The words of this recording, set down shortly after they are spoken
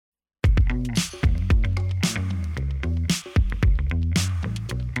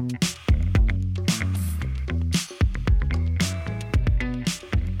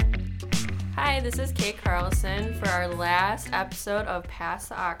this is Kate Carlson for our last episode of Pass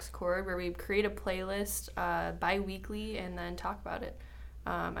the Aux Cord, where we create a playlist bi-weekly and then talk about it.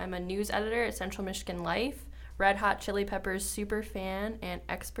 I'm a news editor at Central Michigan Life, Red Hot Chili Peppers super fan, and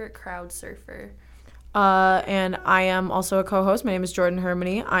expert crowd surfer. And I am also a co-host. My name is Jordan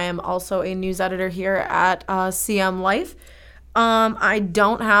Hermany. I am also a news editor here at CM Life. I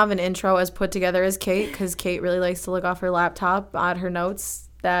don't have an intro as put together as Kate, because Kate really likes to look off her laptop at her notes.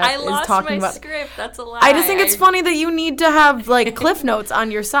 I lost my script. That's a lie. I just think it's funny that you need to have like cliff notes on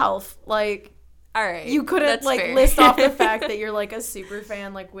yourself. Like, all right, you couldn't like fair. list off the fact that you're like a super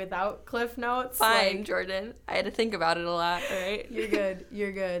fan like without cliff notes. Fine, like, Jordan. I had to think about it a lot. All right, you're good.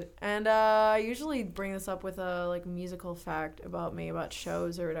 You're good. And I usually bring this up with a like musical fact about me, about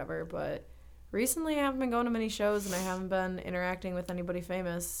shows or whatever. But recently, I haven't been going to many shows, and I haven't been interacting with anybody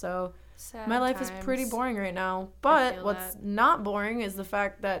famous. So. Sad My life times. is pretty boring right now, but what's not boring is the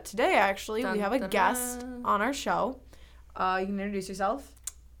fact that today, actually, we have a guest on our show. You can introduce yourself.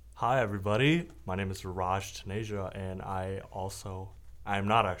 Hi, everybody. My name is Raj Taneja, and I'm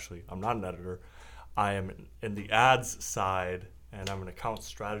not an editor. I am in the ads side, and I'm an account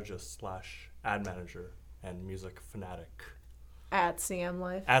strategist / ad manager and music fanatic. At CM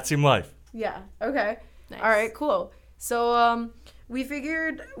Life. At CM Life. Yeah, okay. Nice. All right, cool. So,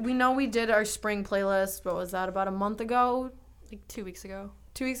 we know we did our spring playlist. What was that, about a month ago? Like 2 weeks ago.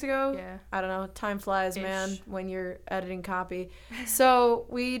 2 weeks ago? Yeah. I don't know. Time flies, Ish. man, when you're editing copy. So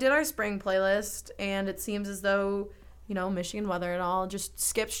we did our spring playlist, and it seems as though, Michigan weather and all just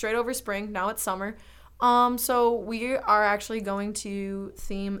skipped straight over spring. Now it's summer. So we are actually going to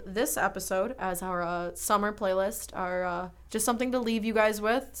theme this episode as our summer playlist, our just something to leave you guys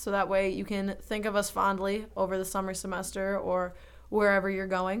with, so that way you can think of us fondly over the summer semester or wherever you're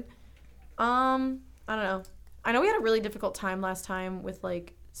going. I don't know. I know we had a really difficult time last time with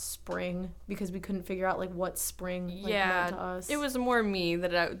like spring because we couldn't figure out like what spring meant to us. It was more me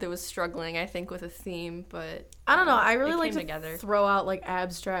that was struggling, I think, with a theme, but I don't know. I really like to throw out like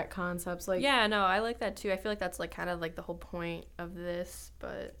abstract concepts. Like, yeah, no, I like that too. I feel like that's like kind of like the whole point of this,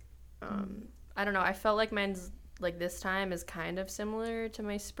 but I don't know. I felt like mine's like this time is kind of similar to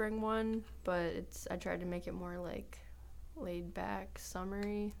my spring one, but I tried to make it more like laid back,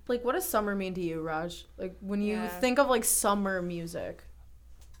 summery. Like, what does summer mean to you, Raj? Like, when you think of like summer music.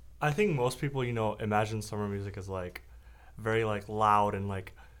 I think most people, imagine summer music as like very like loud and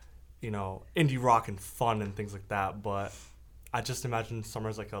like, indie rock and fun and things like that. But I just imagine summer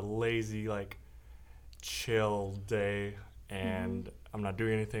as like a lazy, like chill day, and I'm not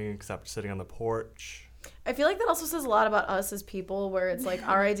doing anything except sitting on the porch. I feel like that also says a lot about us as people, where it's like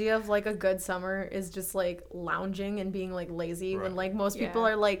our idea of like a good summer is just like lounging and being like lazy, right. When like most people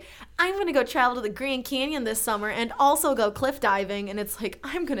are like, I'm gonna go travel to the Grand Canyon this summer and also go cliff diving, and it's like,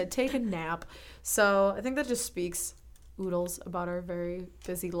 I'm gonna take a nap. So I think that just speaks oodles about our very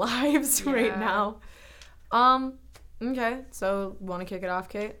busy lives right now. Okay, so want to kick it off,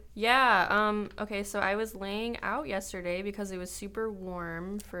 Kate? Yeah, okay, so I was laying out yesterday because it was super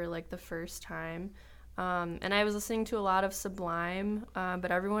warm for like the first time. And I was listening to a lot of Sublime, but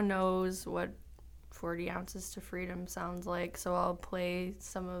everyone knows what 40 Ounces to Freedom sounds like, so I'll play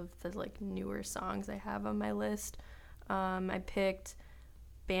some of the like newer songs I have on my list. I picked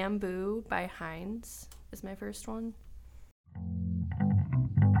Bamboo by Heinz is my first one.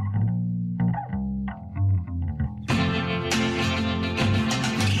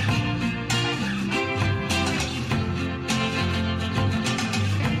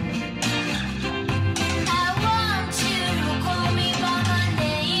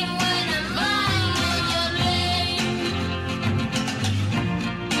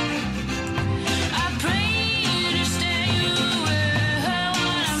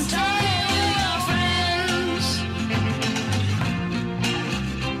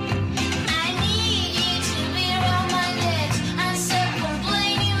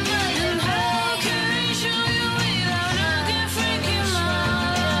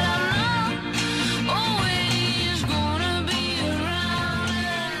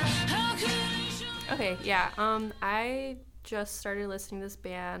 I just started listening to this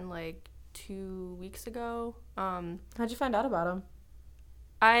band like 2 weeks ago. How'd you find out about them?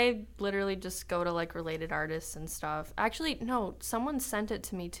 I literally just go to like related artists and stuff. Actually, no, someone sent it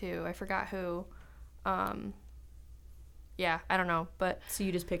to me too. I forgot who. Yeah, I don't know, but so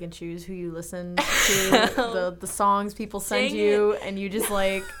you just pick and choose who you listen to, the songs people send you, and you just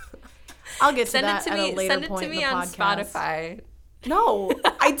like, I'll get to that at a later point in the podcast. Send it to me on Spotify. No,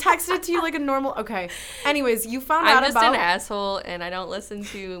 I texted it to you like a normal. Okay. Anyways, you found out about. I'm just an asshole, and I don't listen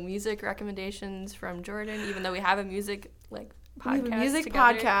to music recommendations from Jordan, even though we have a music like podcast We have a music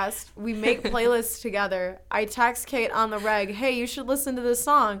together. podcast. We make playlists together. I text Kate on the reg, hey, you should listen to this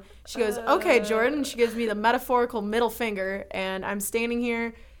song. She goes, okay, Jordan. And she gives me the metaphorical middle finger. And I'm standing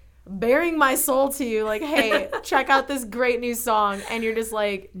here bearing my soul to you like, hey, check out this great new song. And you're just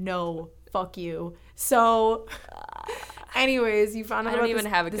like, no, fuck you. So anyways, you found out I don't about even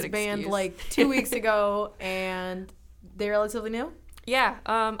have a this good band excuse. like 2 weeks ago. And they're relatively new. Yeah,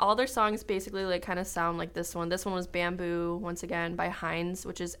 all their songs basically like kind of sound like this one. This one was Bamboo, once again, by Hinds,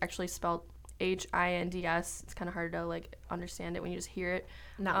 which is actually spelled Hinds. It's kind of hard to like understand it when you just hear it.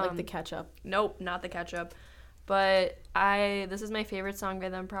 Not like the ketchup. Nope, not the ketchup. But this is my favorite song by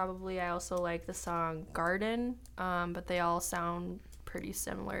them probably. I also like the song Garden, but they all sound pretty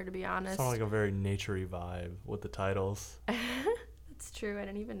similar, to be honest. Sound like a very naturey vibe with the titles. That's true. I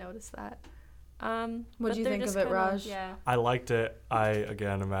didn't even notice that. What'd you think of it, Raj? Yeah. I liked it. I,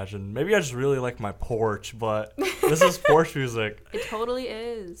 again, imagine. Maybe I just really like my porch, but this is porch music. It totally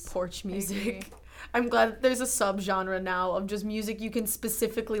is. Porch agree. music. I'm glad that there's a subgenre now of just music you can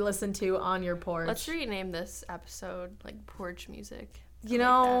specifically listen to on your porch. Let's rename this episode like porch music. You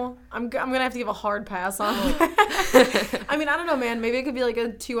know, I'm gonna have to give a hard pass on that. I mean, I don't know, man. Maybe it could be like a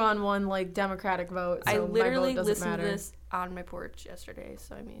 2-on-1 like Democratic vote. So I literally my vote doesn't listened matter. to this on my porch yesterday,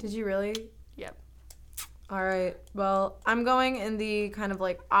 so I mean. Did you really? Yep. All right. Well, I'm going in the kind of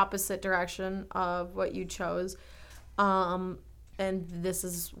like opposite direction of what you chose. And this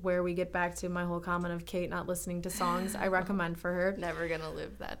is where we get back to my whole comment of Kate not listening to songs I recommend for her. Never gonna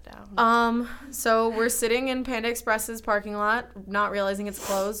live that down. So we're sitting in Panda Express's parking lot, not realizing it's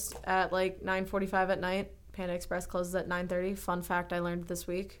closed at like 9:45 at night. Panda Express closes at 9:30. Fun fact I learned this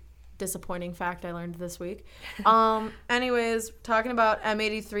week. Disappointing fact I learned this week. Anyways, talking about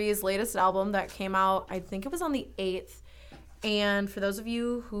M83's latest album that came out, I think it was on the 8th. And for those of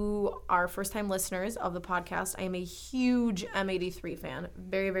you who are first-time listeners of the podcast, I am a huge M83 fan.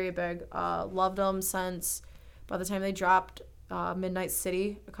 Very, very big. Loved them since by the time they dropped Midnight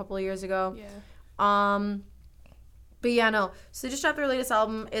City a couple of years ago. Yeah. But yeah, no. So they just dropped their latest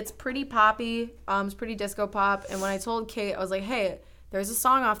album. It's pretty poppy. It's pretty disco pop. And when I told Kate, I was like, hey, there's a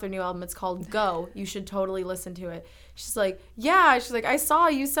song off their new album. It's called Go. You should totally listen to it. She's like, yeah. She's like, I saw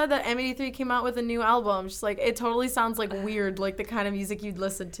you said that M83 came out with a new album. She's like, it totally sounds like weird, like the kind of music you'd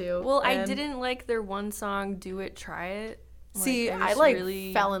listen to. Well, I And didn't like their one song, Do It, Try It. see, I just like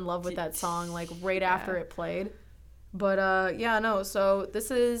really fell in love with that song like right after it played. But yeah, no. So this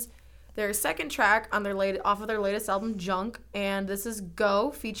is their second track on their off of their latest album, Junk, and this is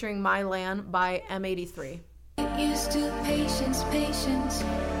Go featuring My Land by M83. Used to patience.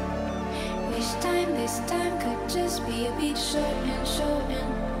 Wish time this time could just be a bit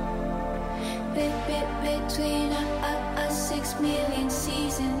shortened. Bit between us 6 million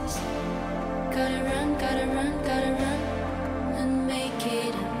seasons. Gotta run, and make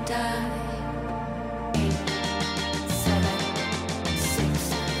it and die. 7,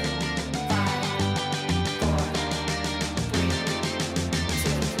 6, 5, 4, 3, 2.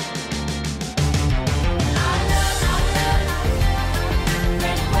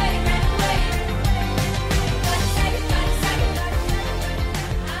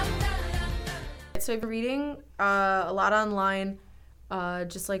 So I've been reading a lot online,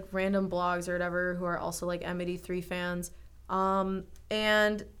 just like random blogs or whatever who are also like M83 fans.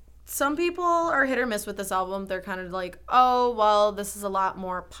 And some people are hit or miss with this album. They're kind of like, oh, well, this is a lot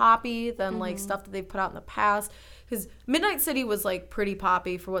more poppy than like stuff that they've put out in the past. Because Midnight City was like pretty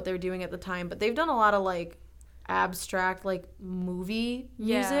poppy for what they were doing at the time, but they've done a lot of like abstract like movie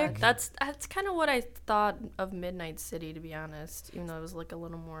music. That's kind of what I thought of Midnight City, to be honest, even though it was like a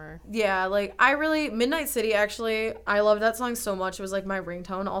little more. Yeah, like Midnight City, actually, I love that song so much. It was like my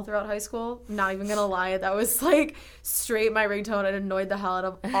ringtone all throughout high school. Not even gonna lie, that was like straight my ringtone. It annoyed the hell out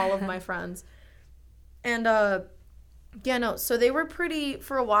of all of my friends. And yeah, no, so they were pretty,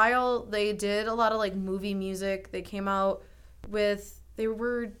 for a while, they did a lot of like movie music. They came out with, they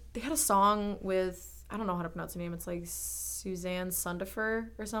had a song with, I don't know how to pronounce her name. It's like Suzanne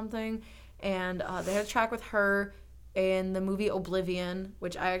Sundifer or something. And they had a track with her in the movie Oblivion,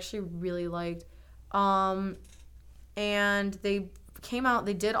 which I actually really liked. And they came out,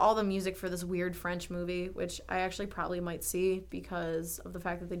 they did all the music for this weird French movie, which I actually probably might see because of the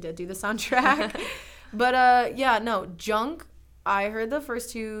fact that they did do the soundtrack. But yeah, no, Junk, I heard the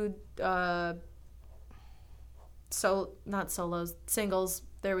first two, not solos, singles.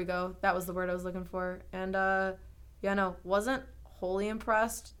 There we go. That was the word I was looking for. And yeah, no, wasn't wholly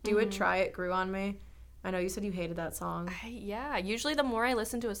impressed. Do It, Try It grew on me. I know you said you hated that song. Yeah, usually the more I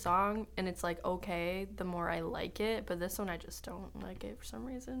listen to a song and it's like okay, the more I like it. But this one I just don't like it for some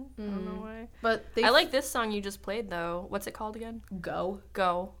reason. I don't know why. But I like this song you just played though. What's it called again? Go.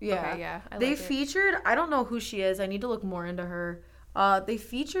 Go. Yeah. Okay, yeah. They like it. featured, I don't know who she is. I need to look more into her. They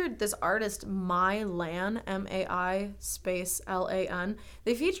featured this artist, Mai Lan, M-A-I space L-A-N.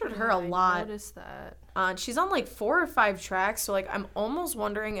 They featured her a lot. I noticed that. She's on like 4 or 5 tracks, so like I'm almost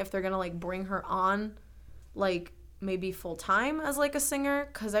wondering if they're gonna like bring her on, like maybe full time as like a singer,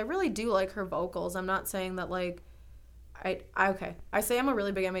 because I really do like her vocals. I'm not saying that like I say I'm a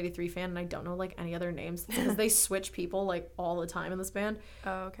really big M83 fan and I don't know like any other names because they switch people like all the time in this band.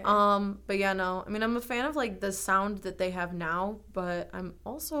 Oh, okay. But yeah, no. I mean, I'm a fan of like the sound that they have now, but I'm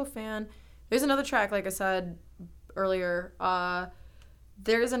also a fan. There's another track, like I said earlier.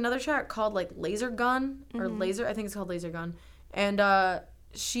 There's another track called like Laser Gun or Laser. I think it's called Laser Gun, and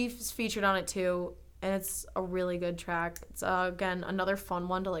she's featured on it too. And it's a really good track. It's, again, another fun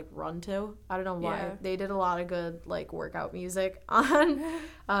one to, like, run to. I don't know why. Yeah. They did a lot of good, like, workout music on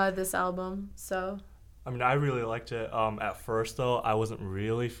this album, so. I mean, I really liked it. At first, though, I wasn't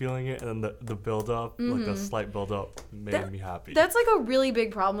really feeling it. And then the build-up, like the slight build-up, made me happy. That's, like, a really big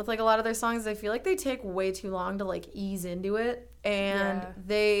problem with, like, a lot of their songs. I feel like they take way too long to, like, ease into it. And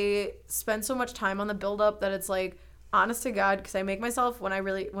they spend so much time on the build-up that it's, like, honest to God, because I make myself, when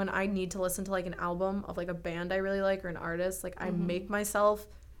I need to listen to, like, an album of, like, a band I really like or an artist, like, I make myself,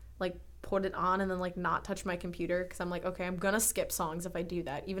 like, put it on and then, like, not touch my computer because I'm like, okay, I'm gonna skip songs if I do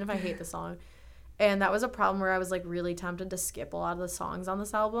that, even if I hate the song. And that was a problem where I was, like, really tempted to skip a lot of the songs on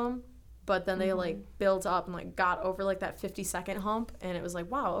this album, but then they, like, built up and, like, got over, like, that 50-second hump, and it was like,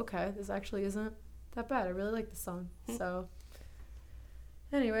 wow, okay, this actually isn't that bad. I really like this song, so...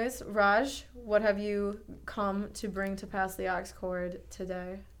 Anyways, Raj, what have you come to bring to Pass the Aux Chord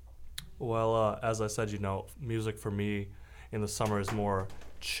today? Well, as I said, you know, music for me in the summer is more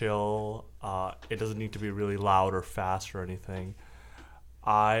chill. It doesn't need to be really loud or fast or anything.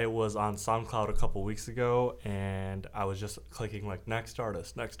 I was on SoundCloud a couple weeks ago, and I was just clicking, like, next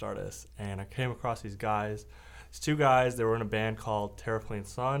artist, and I came across these guys. These 2 guys, they were in a band called Terraplane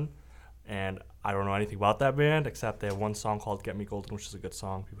Sun, and I don't know anything about that band except they have one song called Get Me Golden, which is a good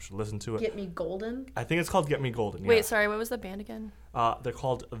song. People should listen to it. Get Me Golden? I think it's called Get Me Golden, yeah. Wait, sorry, what was the band again? They're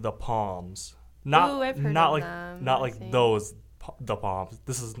called The Palms. Not Ooh, I've heard not of like them, not I like think. those The Palms.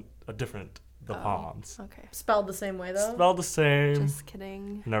 This is a different The Oh. Palms. Okay. Spelled the same way, though? Spelled the same Just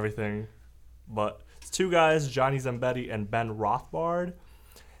kidding. and everything. But it's 2 guys, Johnny Zambetti and Ben Rothbard.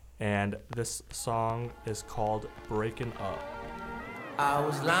 And this song is called Breaking Up. I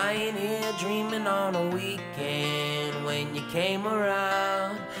was lying here dreaming on a weekend when you came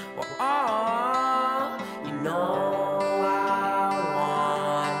around. Well, oh, you know I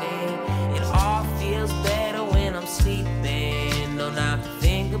want it. It all feels better when I'm sleeping. Don't have to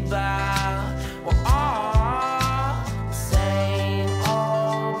think about. Well, oh, the same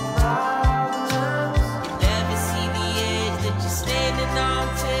old problems. You never see the edge that you're standing on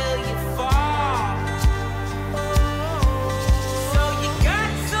till you fall.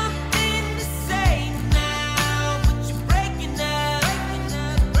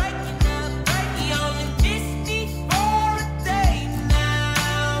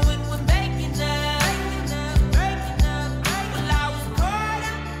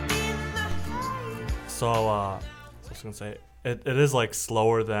 So, I was going to say, it is, like,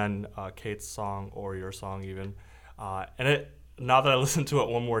 slower than Kate's song or your song even. And it, now that I listen to it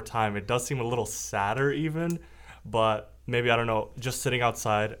one more time, it does seem a little sadder even. But maybe, I don't know, just sitting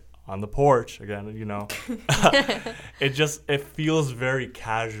outside on the porch, again, you know, it feels very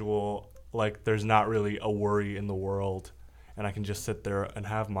casual, like there's not really a worry in the world. And I can just sit there and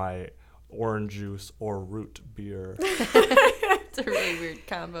have my orange juice or root beer. It's a really weird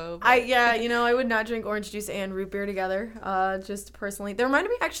combo. I would not drink orange juice and root beer together, just personally. They reminded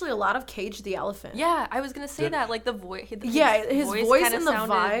me actually a lot of Cage the Elephant. Yeah, I was gonna say that, like the voice. Yeah, his voice kinda and the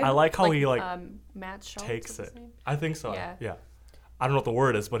sounded vibe. I like how he, like, Matt Schultz, takes what's it. his name? I think so. Yeah. Yeah. I don't know what the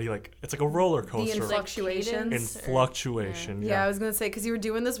word is, but he, like, it's like a roller The coaster. influctuations. In cadence or- fluctuation, Yeah, I was gonna say, because you were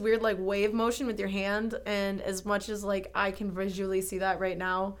doing this weird like wave motion with your hand, and as much as like I can visually see that right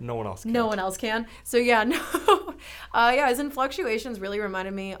now, No one else can. no one else can. So yeah, no, his influctuations really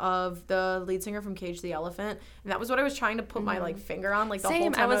reminded me of the lead singer from Cage the Elephant, and that was what I was trying to put my like finger on, like the whole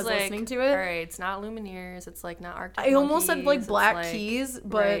Same. time I was like, listening to it. All right, it's not Lumineers. It's like not Arctic. I almost said like Monkeys, it's Black like- Keys,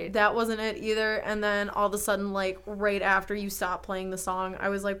 but right. that wasn't it either. And then all of a sudden, like right after you stopped playing the song, I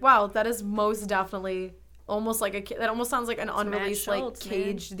was like, wow, that is most definitely almost like that almost sounds like an unreleased Schultz, like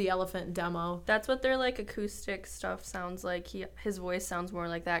Cage the Elephant demo. That's what their like acoustic stuff sounds like. His voice sounds more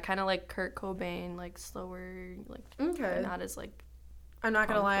like that, kind of like Kurt Cobain, like slower, like Okay. not as like. I'm not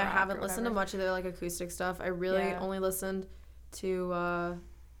gonna punk lie, I rock haven't or listened to whatever. much of their like acoustic stuff. I really Yeah. only listened to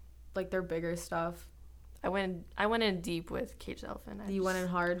like their bigger stuff. I went in deep with Cage the Elephant. You went in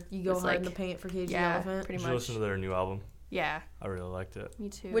hard. You go It's hard in like- the paint for Cage the yeah, Elephant. pretty Did you much. listen to their new album? Yeah, I really liked it. me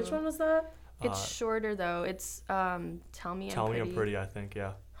too. Which one was that? It's shorter though. It's Tell Me Tell I'm Me Pretty. I'm Pretty, I think,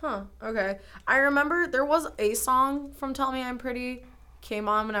 yeah. Huh. Okay. I remember there was a song from Tell Me I'm Pretty came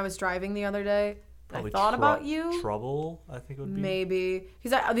on when I was driving the other day. I thought about you. Trouble, I think it would be. Maybe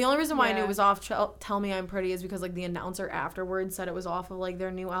because the only reason why I knew Yeah. it was off Tell Me I'm Pretty is because like the announcer afterwards said it was off of like their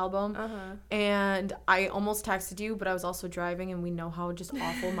new album, and I almost texted you, but I was also driving, and we know how just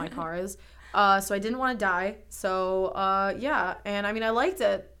awful my car is, so I didn't want to die. So yeah, and I mean I liked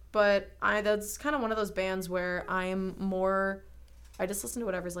it, but that's kind of one of those bands where I'm more. I just listen to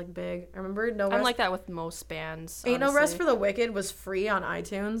whatever's like big. I remember I'm like that with most bands. Ain't No honestly. Rest for the Wicked was free on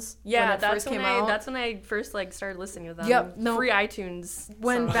iTunes. Yeah, when it that's first when came I out. that's when I first like started listening to them. Yep, no. Free iTunes.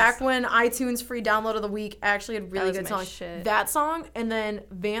 When songs. back when iTunes free download of the week actually had really was good my songs. shit. That song and then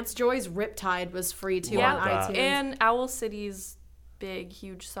Vance Joy's Riptide was free too Yeah, on that. iTunes. and Owl City's big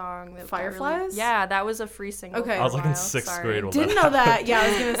huge song that got Fireflies? yeah, that was a free single. Okay. for I was a like in while. 6th Sorry. grade when Didn't know that. Yeah, I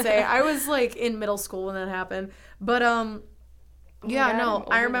was gonna say I was like in middle school when that happened. But my yeah, God, I'm no, older I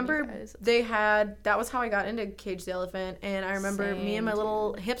than you remember guys. they had that was how I got into Cage the Elephant, and I remember me and my Same,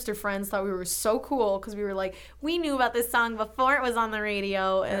 little hipster friends thought we were so cool because we were like we knew about this song before it was on the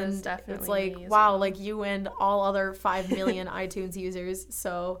radio, That and was it's definitely like me as wow, well. like you and all other 5 million iTunes users.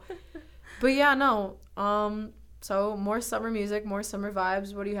 So, but yeah, no, so more summer music, more summer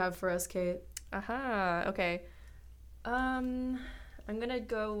vibes. What do you have for us, Kate? Okay. I'm gonna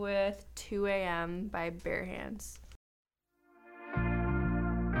go with 2 a.m. by Bare Hands.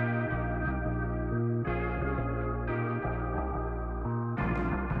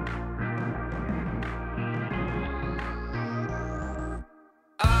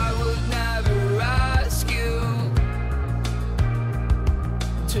 I would never ask you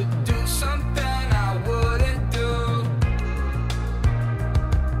to do something I wouldn't do.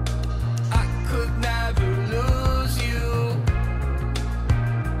 I could never lose you.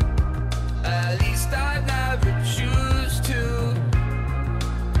 At least I'd never choose to.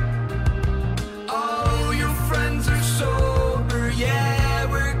 Oh, your friends are sober, yeah,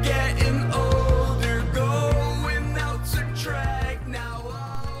 we're getting older, going out to drag now.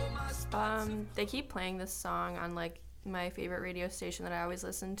 Oh, my They keep playing this song on like my favorite radio station that I always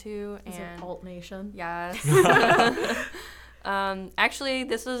listen to, Is it and Alt Nation? yes. Actually,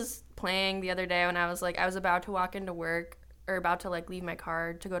 this was playing the other day when I was about to walk into work or about to like leave my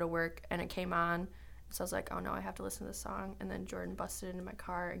car to go to work, and it came on. So I was like, oh no, I have to listen to this song. And then Jordan busted into my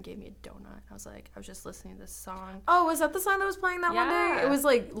car and gave me a donut. I was was just listening to this song. Oh, was that the song that was playing that one day? Yeah. It was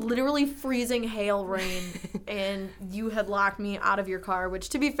like literally freezing hail rain, and you had locked me out of your car, which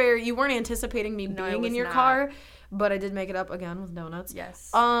to be fair, you weren't anticipating me No, I being in was your not. car, but I did make it up again with donuts. Yes.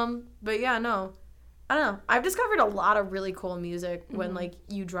 But yeah, no. I don't know. I've discovered a lot of really cool music Mm-hmm. when like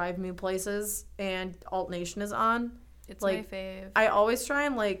you drive me places and Alt Nation is on. It's like, my fave. I always try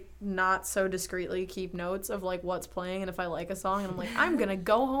and like not so discreetly keep notes of like what's playing and if I like a song, and I'm like, I'm gonna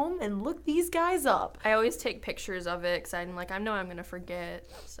go home and look these guys up. I always take pictures of it because I'm like, I know I'm going to forget.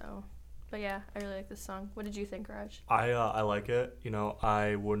 So, but yeah, I really like this song. What did you think, Raj? I like it. You know,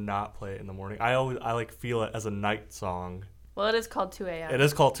 I would not play it in the morning. I like feel it as a night song. Well, it is called 2 a.m. It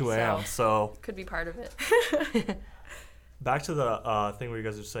is called 2 a.m. So Could be part of it. back to the thing where you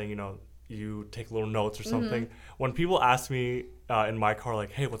guys are saying, you know, you take little notes or something. Mm-hmm. When people ask me in my car,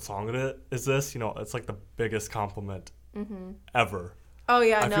 like, hey, what song is this? You know, it's like the biggest compliment ever. Oh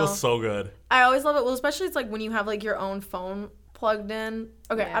yeah, I no. feel so good. I always love it. Well, especially it's like when you have like your own phone plugged in.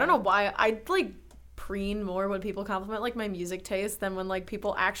 Okay, I don't know why I like preen more when people compliment like my music taste than when like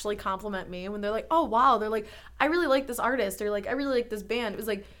people actually compliment me. When they're like, oh wow, they're like, I really like this artist, or like I really like this band. It was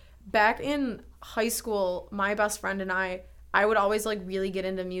like back in high school, my best friend and I would always like really get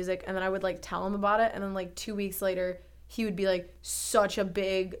into music, and then I would like tell him about it, and then like 2 weeks later he would be like such a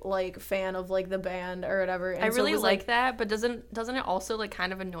big like fan of like the band or whatever. And I so it really was, like that, but doesn't it also like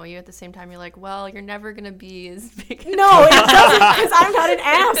kind of annoy you at the same time? You're like, well, you're never gonna be as big. No, it doesn't, because I'm not an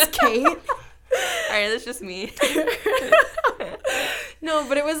ass, Kate. All right, that's just me. No,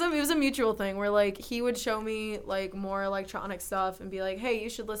 but it was a mutual thing where like he would show me like more electronic stuff and be like, hey, you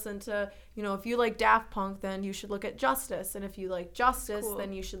should listen to, you know, if you like Daft Punk, then you should look at Justice, and if you like Justice, Cool.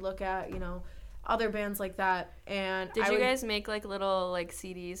 then you should look at, you know, other bands like that. And Did you guys make like little like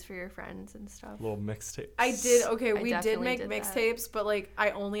CDs for your friends and stuff? Little mixtape. I did. Okay, I we did definitely make did that. mixtapes, but like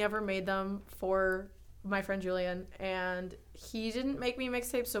I only ever made them for my friend Julian, and he didn't make me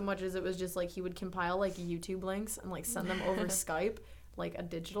mixtapes so much as it was just like he would compile like YouTube links and like send them over Skype, like a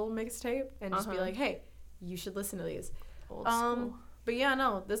digital mixtape, and just be like, hey, you should listen to these. Old school. But yeah,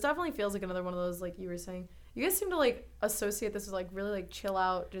 no, this definitely feels like another one of those, like you were saying. You guys seem to like associate this with like really like chill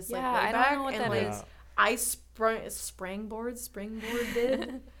out, just like Yeah, lay I back, don't know what and that like is. I springboard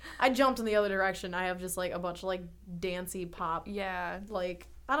did. I jumped in the other direction. I have just like a bunch of like dancey pop. Yeah. Like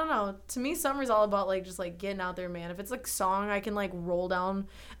I don't know. To me, summer's all about like just like getting out there, man. If it's like song I can like roll down,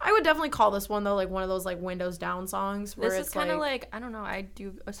 I would definitely call this one though like one of those like windows down songs where This it's is kind of like, I don't know, I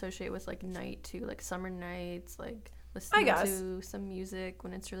do associate with like night too, like summer nights, like listening to some music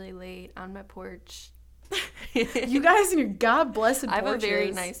when it's really late on my porch. you guys and your God blessed I have porches. a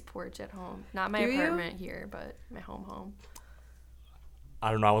very nice porch at home. Not my Do you? apartment here, but my home.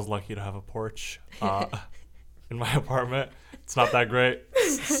 I don't know. I was lucky to have a porch in my apartment. It's not that great.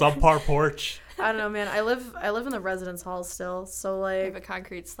 Subpar porch. I don't know, man. I live in the residence hall still, so I have like a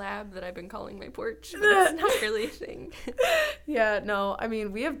concrete slab that I've been calling my porch, but it's not really a thing. yeah, no. I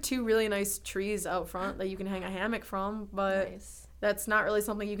mean, we have 2 really nice trees out front that you can hang a hammock from, but Nice. that's not really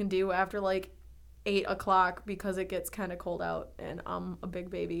something you can do after like 8 o'clock because it gets kind of cold out, and I'm a big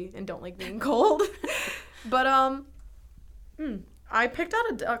baby and don't like being cold. But I picked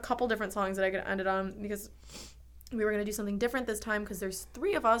out a couple different songs that I could end it on because we were gonna do something different this time because there's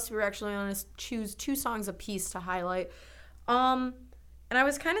 3 of us. We were actually gonna choose 2 songs apiece to highlight. And I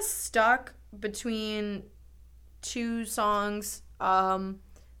was kind of stuck between 2 songs,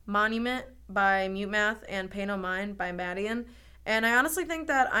 Monument by Mute Math and Pay No Mind by Madian. And I honestly think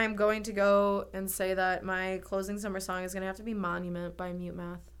that I'm going to go and say that my closing summer song is going to have to be Monument by Mute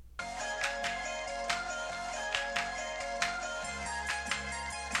Math.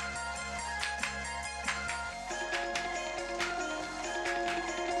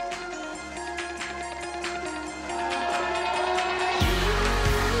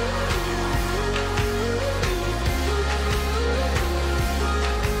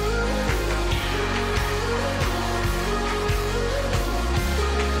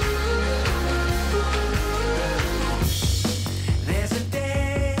 There's a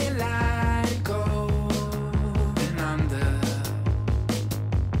daylight going under.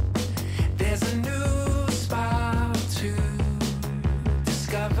 There's a new spot to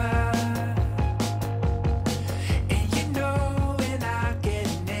discover. And you know we're not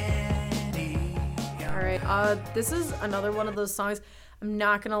getting any. All right. This is another one of those songs. I'm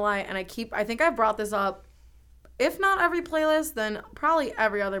not going to lie. And I think I've brought this up, if not every playlist, then probably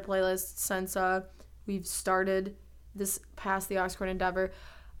every other playlist since we've started this past the Oxford Endeavor.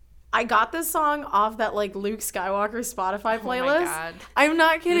 I got this song off that like Luke Skywalker Spotify playlist. Oh my God. I'm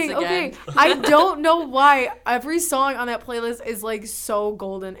not kidding. This Okay, again. I don't know why every song on that playlist is like so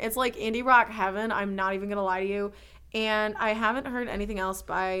golden. It's like indie rock heaven. I'm not even gonna lie to you. And I haven't heard anything else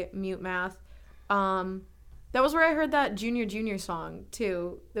by Mute Math. That was where I heard that Junior song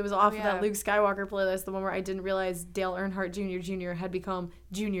too. That was off of yeah. that Luke Skywalker playlist, the one where I didn't realize Dale Earnhardt Jr. had become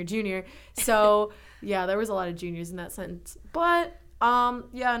Junior. So yeah, there was a lot of juniors in that sentence. But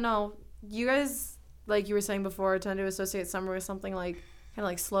yeah, no, you guys, like you were saying before, tend to associate summer with something like kind of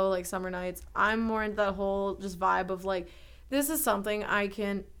like slow, like summer nights. I'm more into that whole just vibe of like, this is something I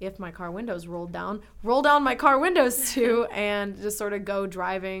can, if my car windows roll down my car windows to, and just sort of go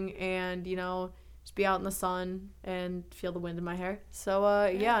driving and, you know, just be out in the sun and feel the wind in my hair. So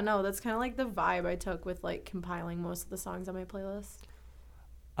yeah, no, that's kind of like the vibe I took with like compiling most of the songs on my playlist.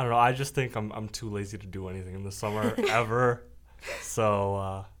 I don't know. I just think I'm too lazy to do anything in the summer ever.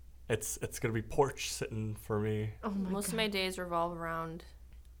 So it's gonna be porch sitting for me. Oh my Most god. of my days revolve around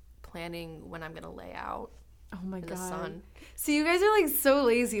planning when I'm gonna lay out Oh my in god. the sun. See, you guys are like so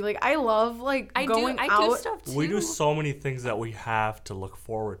lazy. Like I love like going I out. do stuff too. We do so many things that we have to look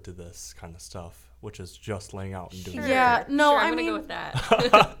forward to this kind of stuff, which is just laying out and doing Sure. it. Yeah, no, Sure, I I'm gonna mean- go with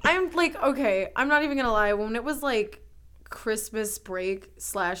that. I'm like, okay, I'm not even gonna lie. When it was like Christmas break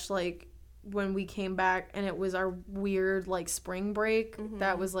 / like when we came back and it was our weird like spring break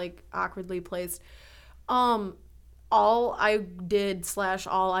that was like awkwardly placed. All I did /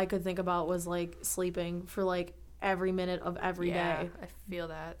 all I could think about was like sleeping for like every minute of every yeah, day. I feel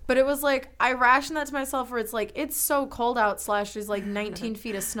that. But it was like I rationed that to myself where it's like it's so cold out / there's like 19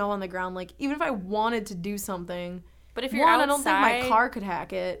 feet of snow on the ground. Like even if I wanted to do something, But if you're one, outside, I don't think my car could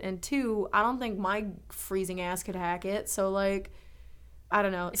hack it, and 2, I don't think my freezing ass could hack it. So like, I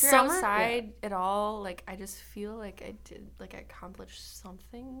don't know. If you're Summer, outside at all, like I just feel like I did, like I accomplished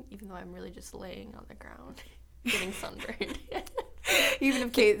something, even though I'm really just laying on the ground, getting sunburned. even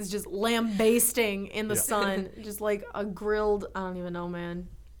if Kate is just lambasting in the sun, just like a grilled, I don't even know, man.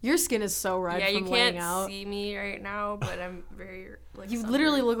 Your skin is so red Yeah, from you laying can't out. see me right now, but I'm very like. You sunburned.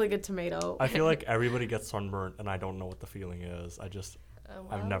 literally look like a tomato. I feel like everybody gets sunburned, and I don't know what the feeling is.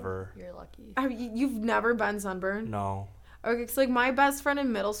 I've never. You're lucky. You've never been sunburned? No. Okay, so like my best friend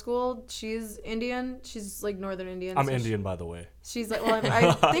in middle school, she's Indian. She's like Northern Indian. I'm so Indian, by the way. She's like, well,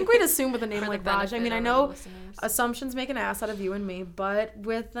 I think we'd assume with a name For the like Raj. I benefit mean, I of know the listeners. assumptions make an ass out of you and me, but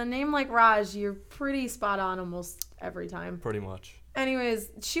with a name like Raj, you're pretty spot on almost every time. Pretty much.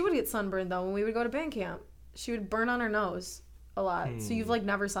 Anyways, she would get sunburned though when we would go to band camp. She would burn on her nose a lot. So you've like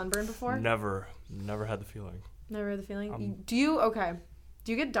never sunburned before? Never had the feeling. Never had the feeling? Do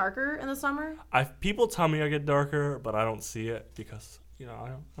you get darker in the summer? People tell me I get darker, but I don't see it because, I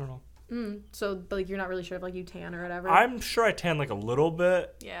don't know. So like you're not really sure if like you tan or whatever? I'm sure I tan like a little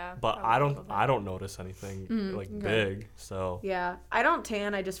bit, Yeah. but probably I don't notice anything big. So Yeah, I don't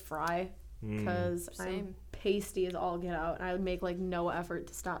tan, I just fry because I'm Same. pasty as all get out, and I would make like no effort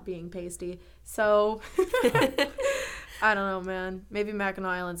to stop being pasty. So I don't know, man. Maybe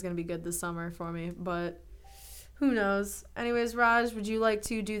Mackinac Island's gonna be good this summer for me, but who knows? Anyways, Raj, would you like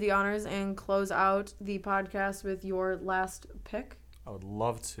to do the honors and close out the podcast with your last pick? I would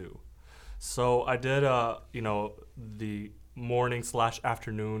love to. So I did, the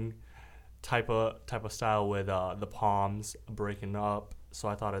morning/afternoon type of style with the Palms breaking up. So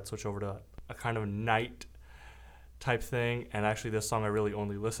I thought I'd switch over to a kind of night type thing. And actually, this song I really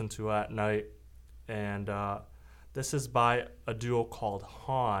only listen to at night. And this is by a duo called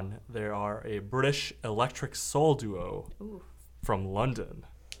Han. They are a British electric soul duo from London.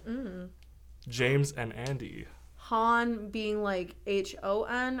 James and Andy. Han being like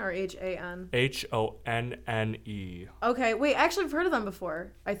H-O-N or H-A-N? Honne. Okay, wait, actually I've heard of them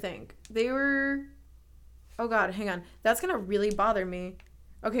before, I think. They were... Oh god, hang on. That's gonna really bother me.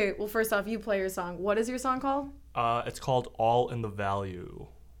 Okay, well first off, you play your song. What is your song called? It's called All in the Value.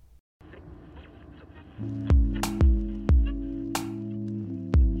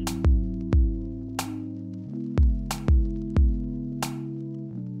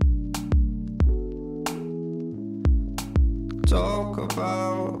 Talk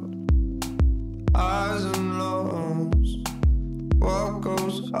about highs and lows. What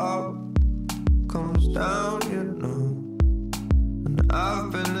goes up comes down, And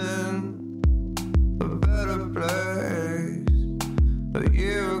I've been in a better place a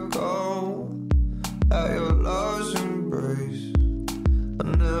year ago at your love's embrace. I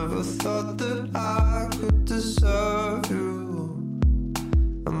never thought that I could deserve you.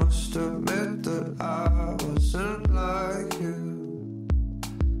 I must admit that I wasn't like you.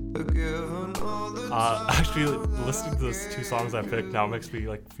 Actually, listening to those two songs I picked now makes me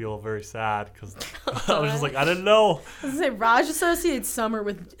feel very sad because I was just I didn't know. I was gonna say Raj associates summer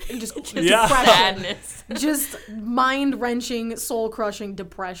with just Yeah. depression. Sadness. Just mind-wrenching, soul-crushing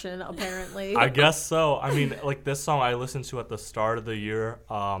depression, apparently. I guess so. I mean, this song I listened to at the start of the year.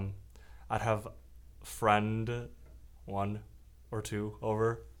 I'd have friend 1 or 2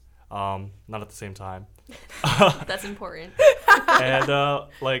 over, not at the same time. That's important. And I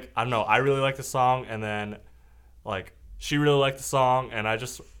don't know, I really like the song, and then she really liked the song, and I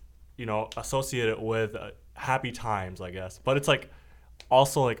just associate it with happy times, I guess. But it's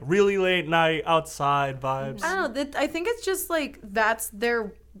also really late night outside vibes. I don't know. I think it's just that's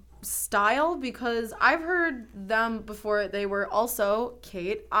their style, because I've heard them before. They were also,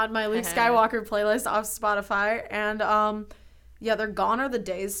 Kate, on my Luke Skywalker playlist off Spotify, and yeah, they're Gone Are the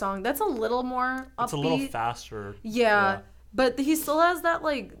Days song. That's a little more upbeat. It's a little faster. Yeah. But he still has that,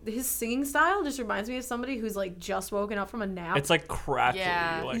 his singing style just reminds me of somebody who's, just woken up from a nap. It's, crackly.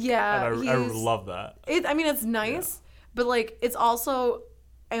 Yeah. Yeah, And I love that. It's nice, but, it's also,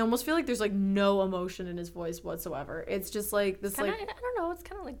 I almost feel like there's, no emotion in his voice whatsoever. It's just, this, I don't know. It's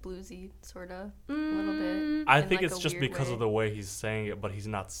kind of bluesy, sort of, a little bit. I in, think a it's just weird because way. of the way he's saying it, but he's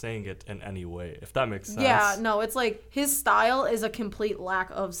not saying it in any way, if that makes sense. Yeah, no, it's, his style is a complete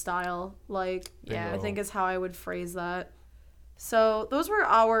lack of style. Yeah. I think is how I would phrase that. So those were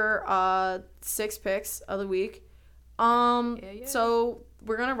our 6 picks of the week. Yeah. So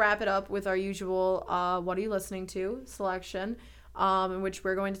we're gonna wrap it up with our usual "What are you listening to?" selection, in which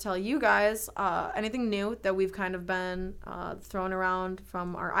we're going to tell you guys anything new that we've kind of been throwing around,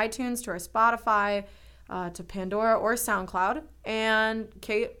 from our iTunes to our Spotify to Pandora or SoundCloud. And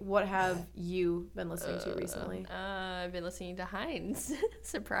Kate, what have you been listening to recently? I've been listening to Heinz.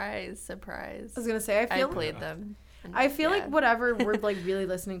 Surprise. I was gonna say I played them. And, I feel yeah. like whatever we're like really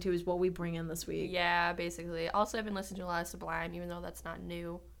listening to is what we bring in this week. Yeah, basically. Also, I've been listening to a lot of Sublime, even though that's not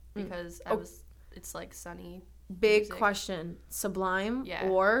new, because it's like sunny. Big music. question: Sublime Yeah.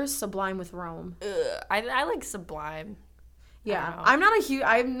 or Sublime with Rome? Ugh, I like Sublime. Yeah, don't know.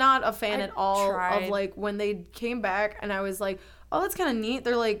 I'm not a fan I at all tried. of like when they came back, and I was like, oh, that's kind of neat.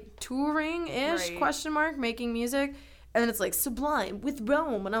 They're like touring ish Right. question mark making music, and then it's like Sublime with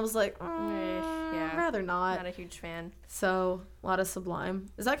Rome, and I was like, Yeah. rather not. Not a huge fan. So a lot of Sublime.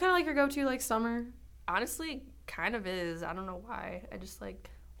 Is that kind of like your go-to like summer? Honestly, kind of is. I don't know why. I just like.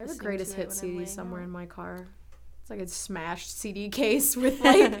 I have the listening greatest to hit it when I'm CD laying somewhere out. in my car. It's like a smashed CD case with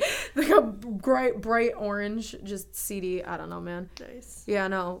like a bright orange just CD. I don't know, man. Nice. Yeah,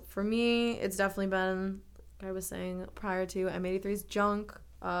 no. For me, it's definitely been, like I was saying prior to M83's Junk,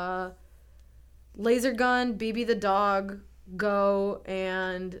 Laser Gun, BB the Dog, Go,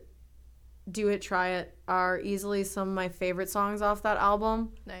 and Do It, Try It are easily some of my favorite songs off that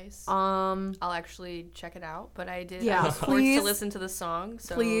album. Nice. Um, I'll actually check it out, but I did. Yeah, I was forced please. to listen to the song,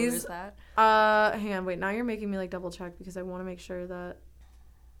 so Please. there's that. hang on, wait. Now you're making me like double check because I want to make sure that.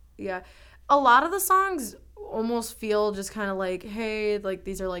 Yeah, a lot of the songs almost feel just kind of like, hey, like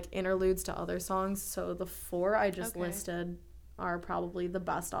these are like interludes to other songs. So the 4 I just Okay. listed are probably the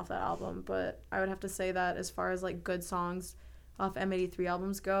best off that album. But I would have to say that as far as like good songs off M83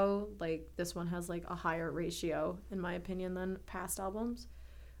 albums go, like this one has like a higher ratio in my opinion than past albums.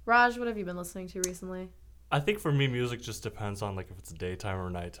 Raj, what have you been listening to recently? I think for me, music just depends on like if it's daytime or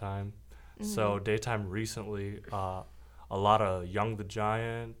nighttime. So daytime recently, a lot of Young the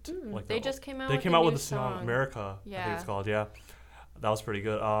Giant. Like They just came out. They with came a out new with the song America. I think Yeah. it's called. Yeah, that was pretty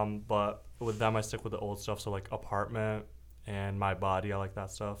good. But with them, I stick with the old stuff. So like Apartment and My Body, I like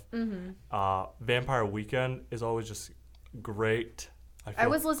that stuff. Vampire Weekend is always just great. I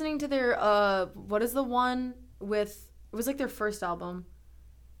was listening to their what is the one with, it was like their first album.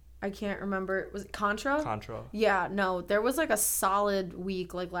 I can't remember. Was it Contra? Contra. Yeah, no. There was like a solid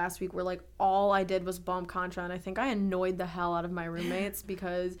week like last week where like all I did was bump Contra, and I think I annoyed the hell out of my roommates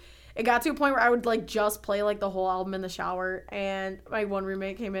because it got to a point where I would like just play like the whole album in the shower, and my one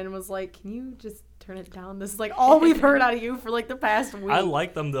roommate came in and was like, "Can you just turn it down? This is like all we've heard out of you for like the past week." I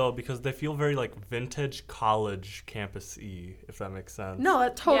like them though because they feel very like vintage college campus-y, if that makes sense. No,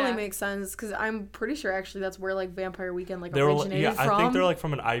 that totally Yeah. makes sense because I'm pretty sure actually that's where like Vampire Weekend like they were originated from. I think they're like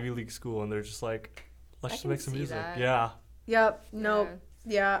from an Ivy League school and they're just like, let's I just can make some see music. that. Yeah, Yep. Nope.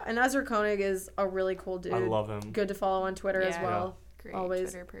 Yeah. And Ezra Koenig is a really cool dude. I love him. Good to follow on Twitter as Yeah. well. Great Always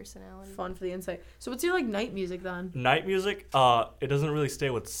Twitter personality. Fun for the insight. So what's your like night music then? Night music, it doesn't really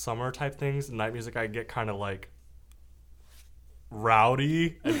stay with summer type things. Night music, I get kind of like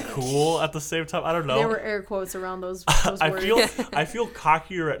rowdy and cool at the same time. I don't know. There were air quotes around those I words. feel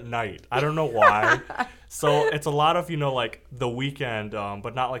cockier at night. I don't know why. So it's a lot of like The Weeknd,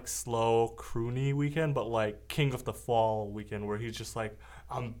 but not like slow croony Weeknd, but like King of the Fall Weeknd, where he's just like,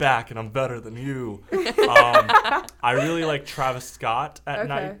 I'm back and I'm better than you. I really like Travis Scott at Okay.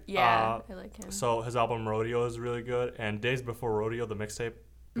 night. Yeah, I like him. So his album Rodeo is really good, and Days Before Rodeo, the mixtape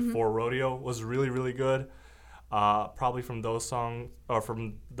before Rodeo, was really really good. Probably from those songs or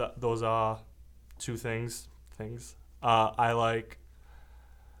from those two things. I like.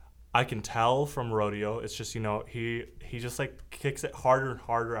 I can tell from Rodeo. It's just he just like kicks it harder and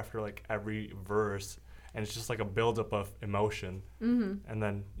harder after like every verse, and it's just like a buildup of emotion. And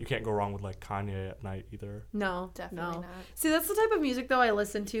then you can't go wrong with like Kanye at night either. No, Definitely no. not. See, that's the type of music though I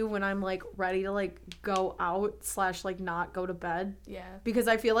listen to when I'm like ready to like go out / like not go to bed, Yeah. because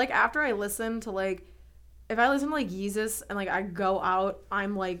I feel like after I listen to like, if I listen to like Yeezus and like I go out,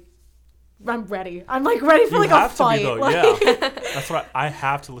 I'm ready. I'm like ready for You like a have to fight. be though, Like- yeah. That's what I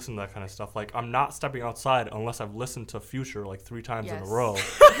have to listen to that kind of stuff. Like I'm not stepping outside unless I've listened to Future like 3 times in a Yes. row.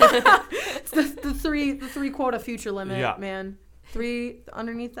 the three quota Future limit, Yeah. man. 3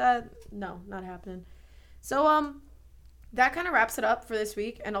 underneath that, no, not happening. So that kind of wraps it up for this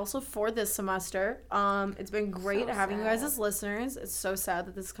week and also for this semester. It's been great So having you guys sad. as listeners. It's so sad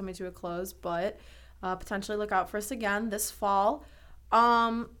that this is coming to a close, but potentially look out for us again this fall.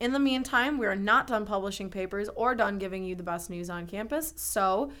 In the meantime, we are not done publishing papers or done giving you the best news on campus.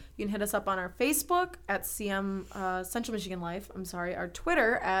 So you can hit us up on our Facebook at CM Central Michigan Life. Our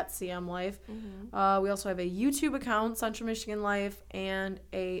Twitter at CM Life. We also have a YouTube account, Central Michigan Life, and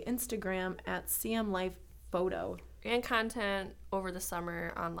a Instagram at CM Life Photo. And content over the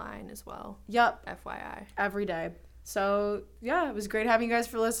summer online as well. Yup, FYI. every day. So yeah, it was great having you guys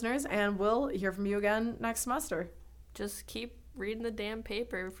for listeners, and we'll hear from you again next semester. Just keep reading the damn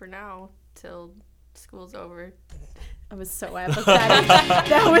paper for now till school's over. That was so apathetic.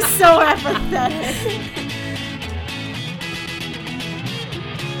 That was so apathetic.